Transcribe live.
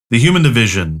The Human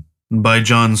Division by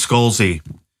John Scalzi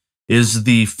is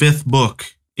the fifth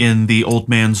book in the Old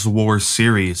Man's War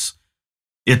series.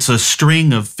 It's a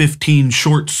string of 15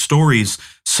 short stories,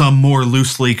 some more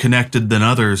loosely connected than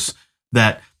others,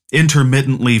 that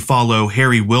intermittently follow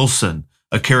Harry Wilson,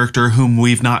 a character whom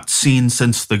we've not seen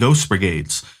since the Ghost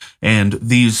Brigades. And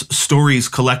these stories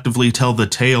collectively tell the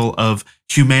tale of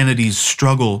humanity's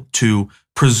struggle to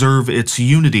preserve its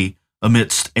unity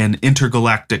amidst an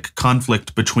intergalactic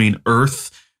conflict between Earth,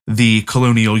 the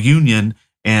Colonial Union,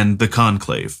 and the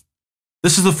Conclave.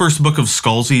 This is the first book of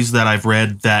Scalzi's that I've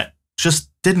read that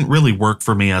just didn't really work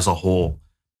for me as a whole.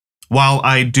 While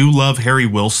I do love Harry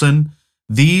Wilson,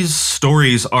 these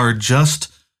stories are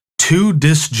just too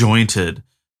disjointed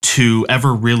to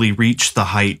ever really reach the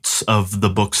heights of the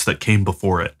books that came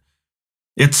before it.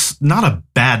 It's not a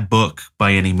bad book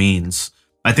by any means.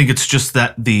 I think it's just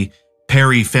that the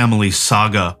Perry family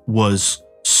saga was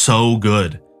so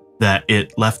good that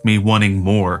it left me wanting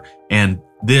more, and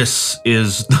this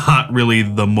is not really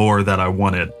the more that I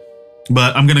wanted.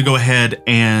 But I'm going to go ahead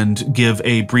and give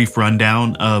a brief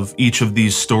rundown of each of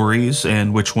these stories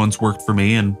and which ones worked for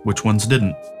me and which ones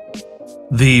didn't.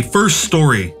 The first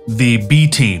story, the B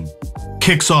Team,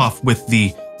 kicks off with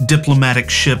the diplomatic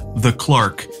ship the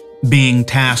Clarke being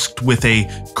tasked with a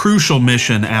crucial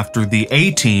mission after the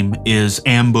A Team is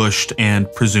ambushed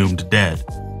and presumed dead.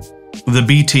 The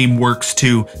B Team works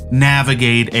to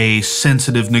navigate a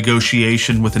sensitive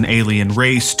negotiation with an alien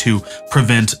race to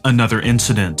prevent another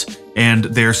incident, and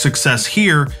their success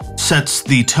here sets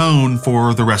the tone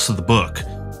for the rest of the book.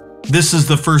 This is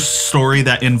the first story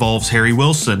that involves Harry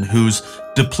Wilson, whose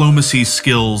diplomacy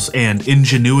skills and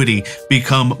ingenuity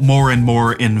become more and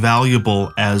more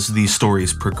invaluable as the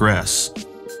stories progress.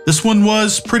 This one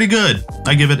was pretty good.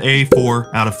 I give it a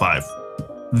 4 out of 5.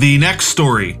 The next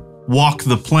story, Walk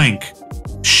the Plank,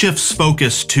 shifts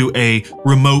focus to a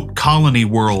remote colony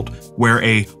world where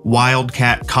a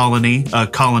wildcat colony, a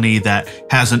colony that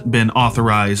hasn't been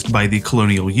authorized by the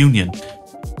Colonial Union,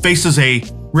 faces a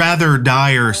rather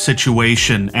dire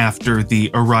situation after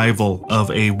the arrival of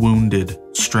a wounded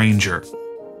stranger.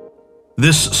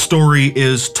 This story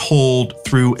is told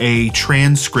through a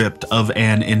transcript of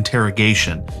an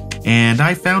interrogation, and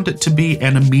I found it to be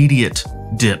an immediate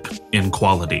dip in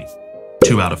quality.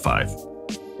 2 out of 5.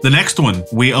 The next one,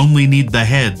 We Only Need the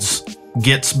Heads,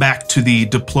 gets back to the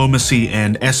diplomacy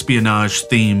and espionage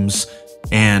themes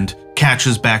and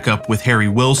catches back up with Harry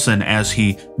Wilson as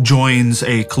he joins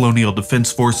a Colonial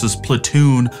Defense Forces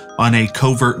platoon on a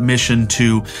covert mission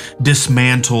to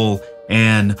dismantle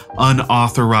an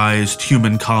unauthorized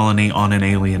human colony on an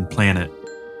alien planet.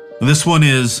 This one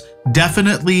is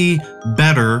definitely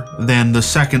better than the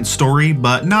second story,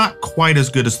 but not quite as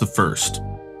good as the first.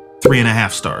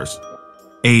 3.5 stars.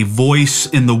 A Voice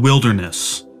in the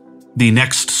Wilderness. The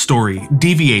next story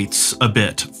deviates a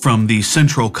bit from the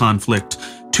central conflict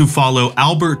to follow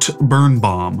Albert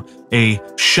Birnbaum, a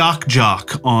shock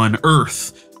jock on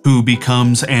Earth who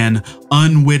becomes an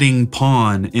unwitting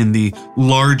pawn in the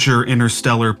larger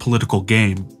interstellar political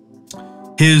game.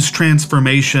 His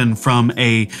transformation from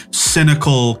a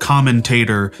cynical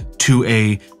commentator to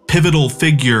a pivotal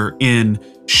figure in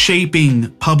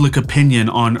shaping public opinion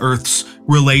on Earth's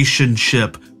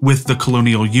relationship with the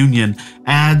Colonial Union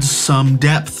adds some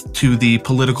depth to the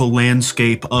political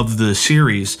landscape of the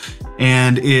series,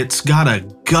 and it's got a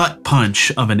gut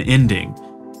punch of an ending.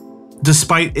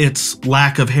 Despite its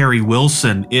lack of Harry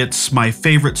Wilson, it's my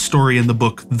favorite story in the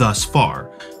book thus far.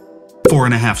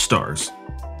 4.5 stars.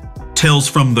 Tales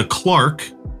from the Clarke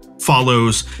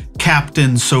follows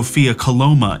Captain Sophia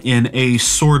Coloma in a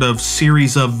sort of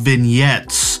series of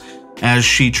vignettes as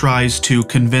she tries to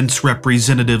convince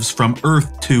representatives from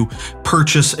Earth to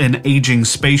purchase an aging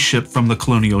spaceship from the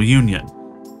Colonial Union.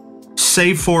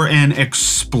 Save for an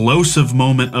explosive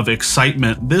moment of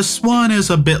excitement, this one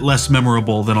is a bit less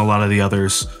memorable than a lot of the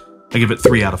others. I give it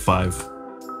 3 out of 5.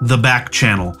 The Back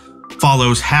Channel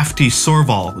follows Hafte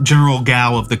Sorvalh, General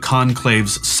Gao of the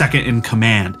Conclave's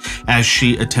second-in-command, as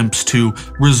she attempts to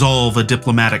resolve a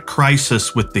diplomatic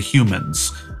crisis with the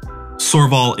humans.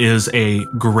 Sorvalh is a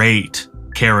great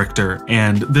character,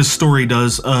 and this story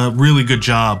does a really good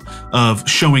job of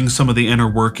showing some of the inner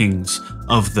workings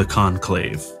of the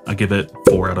Conclave. I give it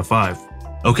 4 out of 5.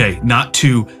 Okay, not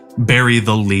to bury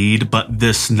the lead, but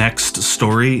this next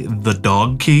story, The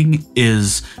Dog King,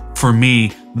 is, for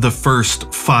me, the first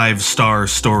 5-star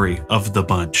story of the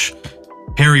bunch.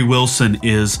 Harry Wilson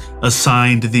is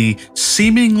assigned the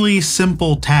seemingly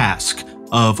simple task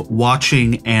of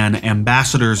watching an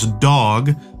ambassador's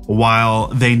dog while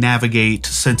they navigate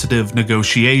sensitive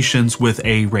negotiations with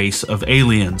a race of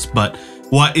aliens, but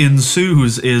What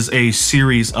ensues is a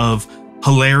series of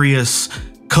hilarious,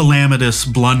 calamitous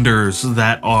blunders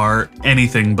that are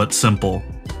anything but simple.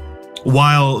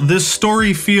 While this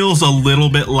story feels a little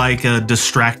bit like a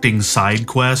distracting side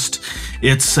quest,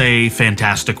 it's a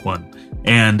fantastic one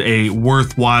and a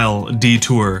worthwhile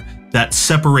detour that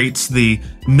separates the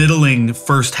middling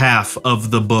first half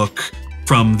of the book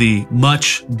from the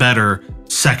much better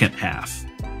second half.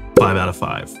 5 out of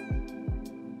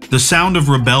 5. The Sound of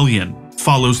Rebellion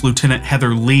follows Lieutenant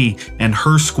Heather Lee and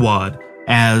her squad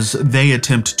as they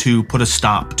attempt to put a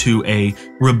stop to a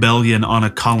rebellion on a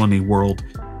colony world.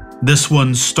 This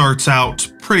one starts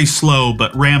out pretty slow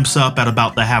but ramps up at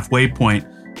about the halfway point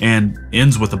and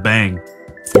ends with a bang.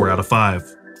 4 out of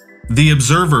 5. The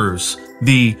Observers,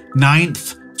 the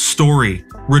 9th story,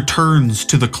 returns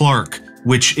to the Clarke,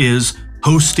 which is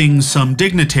hosting some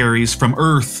dignitaries from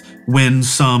Earth when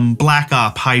some Black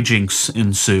Op hijinks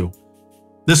ensue.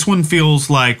 This one feels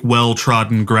like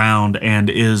well-trodden ground and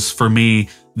is, for me,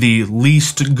 the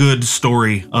least good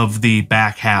story of the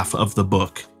back half of the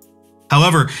book.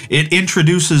 However, it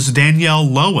introduces Danielle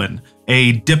Lowen,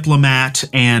 a diplomat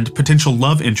and potential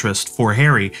love interest for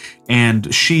Harry,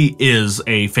 and she is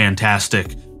a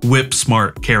fantastic,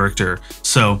 whip-smart character,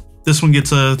 so this one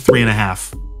gets a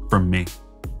 3.5 from me.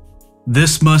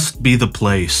 This Must Be the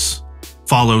Place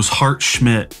follows Hart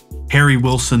Schmidt, Harry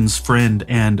Wilson's friend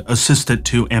and assistant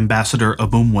to Ambassador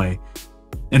Abumwe.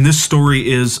 And this story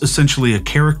is essentially a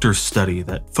character study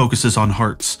that focuses on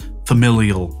Hart's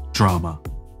familial drama.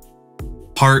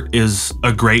 Hart is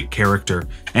a great character,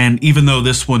 and even though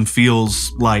this one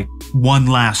feels like one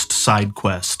last side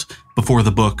quest before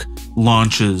the book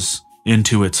launches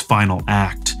into its final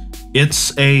act,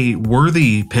 it's a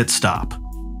worthy pit stop.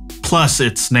 Plus,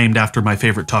 it's named after my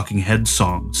favorite Talking Heads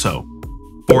song, so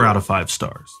 4 out of 5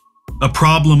 stars. A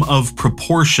Problem of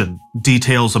Proportion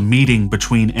details a meeting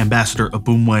between Ambassador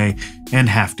Abumwe and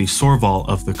Hafte Sorvalh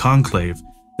of the Conclave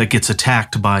that gets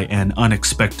attacked by an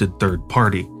unexpected third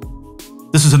party.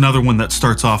 This is another one that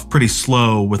starts off pretty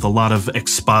slow with a lot of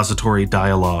expository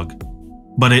dialogue,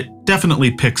 but it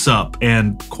definitely picks up,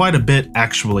 and quite a bit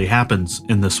actually happens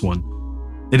in this one.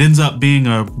 It ends up being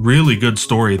a really good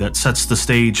story that sets the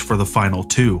stage for the final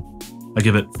 2. I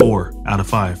give it 4 out of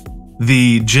 5.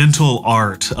 The Gentle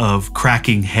Art of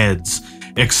Cracking Heads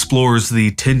explores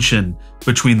the tension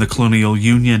between the Colonial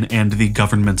Union and the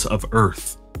governments of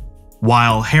Earth.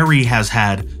 While Harry has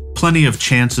had plenty of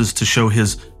chances to show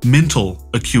his mental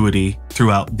acuity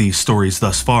throughout the stories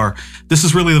thus far, this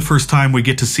is really the first time we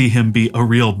get to see him be a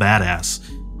real badass.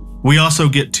 We also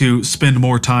get to spend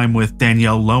more time with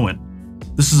Danielle Lowen.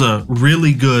 This is a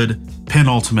really good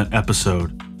penultimate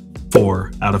episode.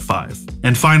 4 out of 5.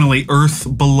 And finally,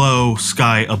 Earth Below,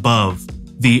 Sky Above,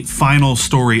 the final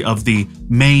story of the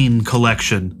main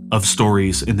collection of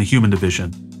stories in the Human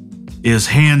Division, is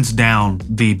hands down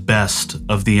the best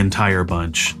of the entire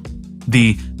bunch.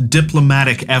 The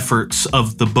diplomatic efforts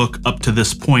of the book up to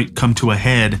this point come to a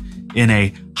head in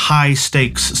a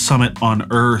high-stakes summit on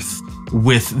Earth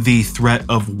with the threat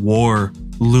of war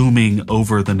looming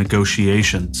over the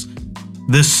negotiations.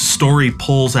 This story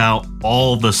pulls out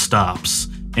all the stops,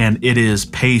 and it is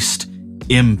paced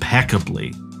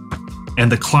impeccably. And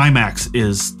the climax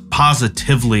is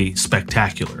positively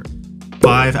spectacular.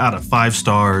 5 out of 5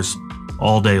 stars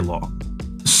all day long.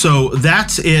 So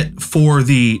that's it for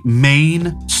the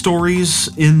main stories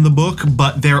in the book,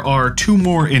 but there are 2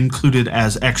 more included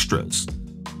as extras.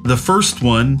 The first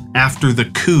one, After the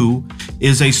Coup,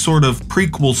 is a sort of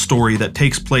prequel story that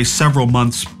takes place several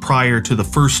months prior to the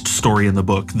first story in the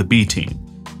book, The B-Team.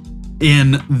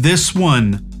 In this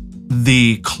one,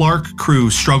 the Clarke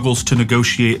crew struggles to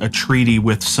negotiate a treaty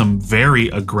with some very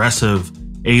aggressive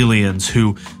aliens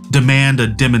who demand a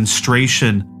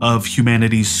demonstration of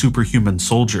humanity's superhuman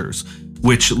soldiers,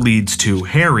 which leads to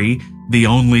Harry, the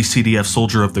only CDF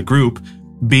soldier of the group,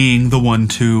 being the one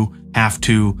to have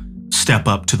to step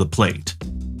up to the plate.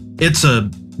 It's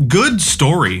a good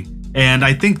story, and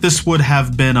I think this would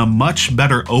have been a much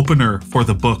better opener for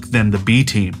the book than the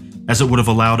B-Team, as it would have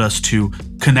allowed us to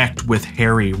connect with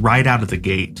Harry right out of the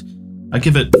gate. I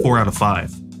give it 4 out of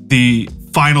 5. The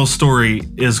final story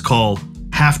is called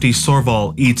Hafte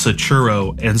Sorvalh Eats a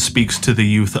Churro and Speaks to the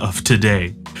Youth of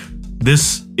Today.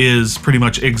 This is pretty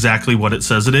much exactly what it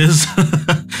says it is.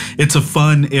 It's a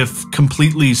fun, if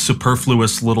completely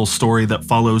superfluous, little story that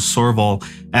follows Sorvalh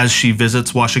as she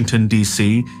visits Washington,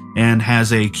 D.C. and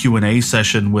has a Q&A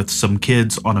session with some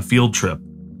kids on a field trip.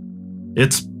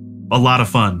 It's a lot of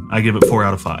fun. I give it 4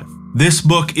 out of 5. This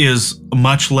book is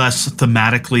much less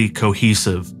thematically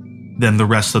cohesive than the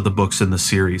rest of the books in the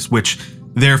series, which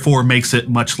therefore makes it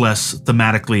much less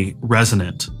thematically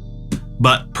resonant.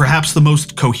 But perhaps the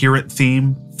most coherent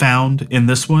theme found in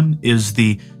this one is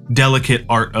the delicate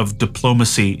art of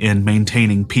diplomacy in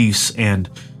maintaining peace and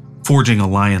forging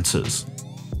alliances.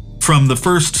 From the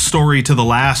first story to the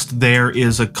last, there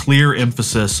is a clear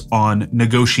emphasis on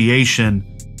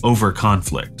negotiation over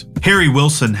conflict. Harry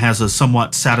Wilson has a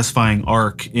somewhat satisfying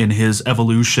arc in his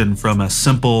evolution from a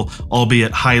simple,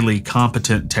 albeit highly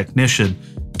competent technician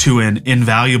to an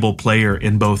invaluable player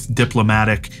in both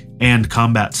diplomatic and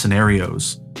combat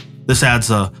scenarios. This adds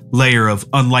a layer of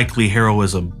unlikely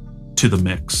heroism to the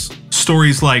mix.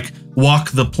 Stories like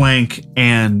Walk the Plank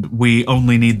and We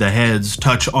Only Need the Heads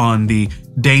touch on the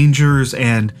dangers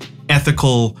and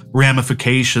ethical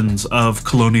ramifications of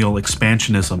colonial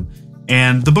expansionism,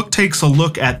 and the book takes a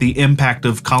look at the impact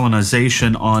of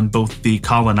colonization on both the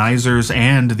colonizers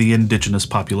and the indigenous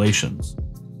populations.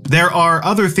 There are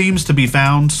other themes to be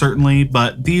found, certainly,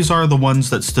 but these are the ones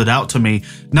that stood out to me,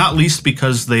 not least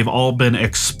because they've all been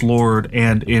explored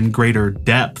and in greater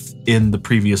depth in the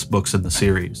previous books in the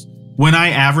series. When I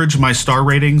average my star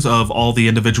ratings of all the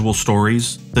individual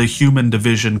stories, the Human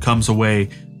Division comes away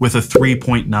with a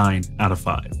 3.9 out of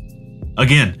 5.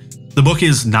 Again, the book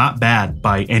is not bad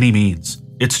by any means.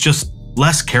 It's just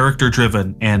less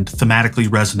character-driven and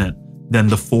thematically resonant than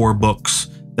the 4 books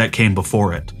that came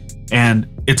before it. And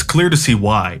it's clear to see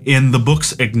why. In the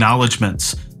book's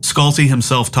acknowledgments, Scalzi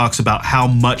himself talks about how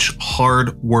much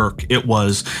hard work it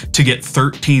was to get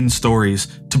 13 stories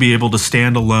to be able to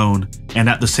stand alone and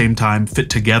at the same time fit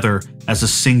together as a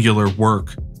singular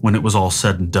work when it was all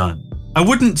said and done. I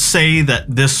wouldn't say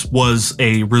that this was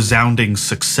a resounding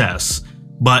success,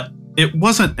 but it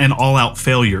wasn't an all-out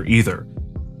failure either.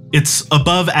 It's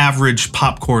above average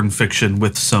popcorn fiction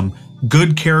with some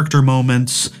good character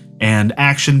moments and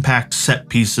action-packed set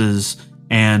pieces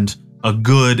and a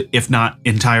good, if not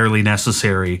entirely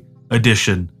necessary,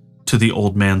 addition to the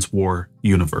Old Man's War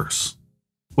universe.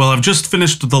 Well, I've just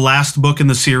finished the last book in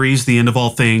the series, The End of All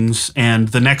Things, and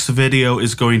the next video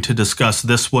is going to discuss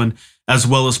this one, as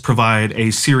well as provide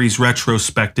a series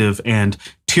retrospective and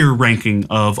tier ranking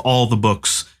of all the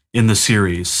books in the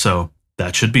series, so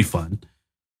that should be fun.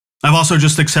 I've also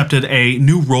just accepted a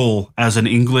new role as an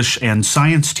English and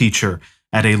science teacher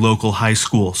at a local high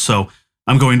school, so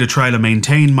I'm going to try to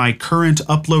maintain my current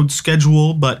upload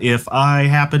schedule, but if I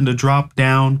happen to drop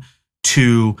down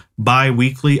to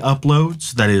bi-weekly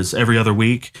uploads, that is every other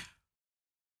week,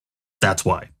 that's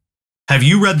why. Have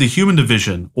you read The Human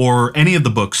Division or any of the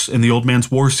books in the Old Man's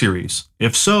War series?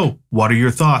 If so, what are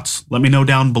your thoughts? Let me know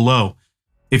down below.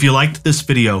 If you liked this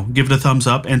video, give it a thumbs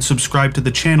up and subscribe to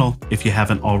the channel if you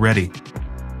haven't already.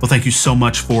 Well, thank you so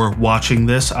much for watching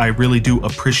this. I really do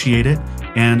appreciate it,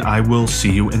 and I will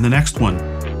see you in the next one.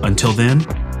 Until then,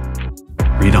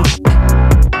 read on.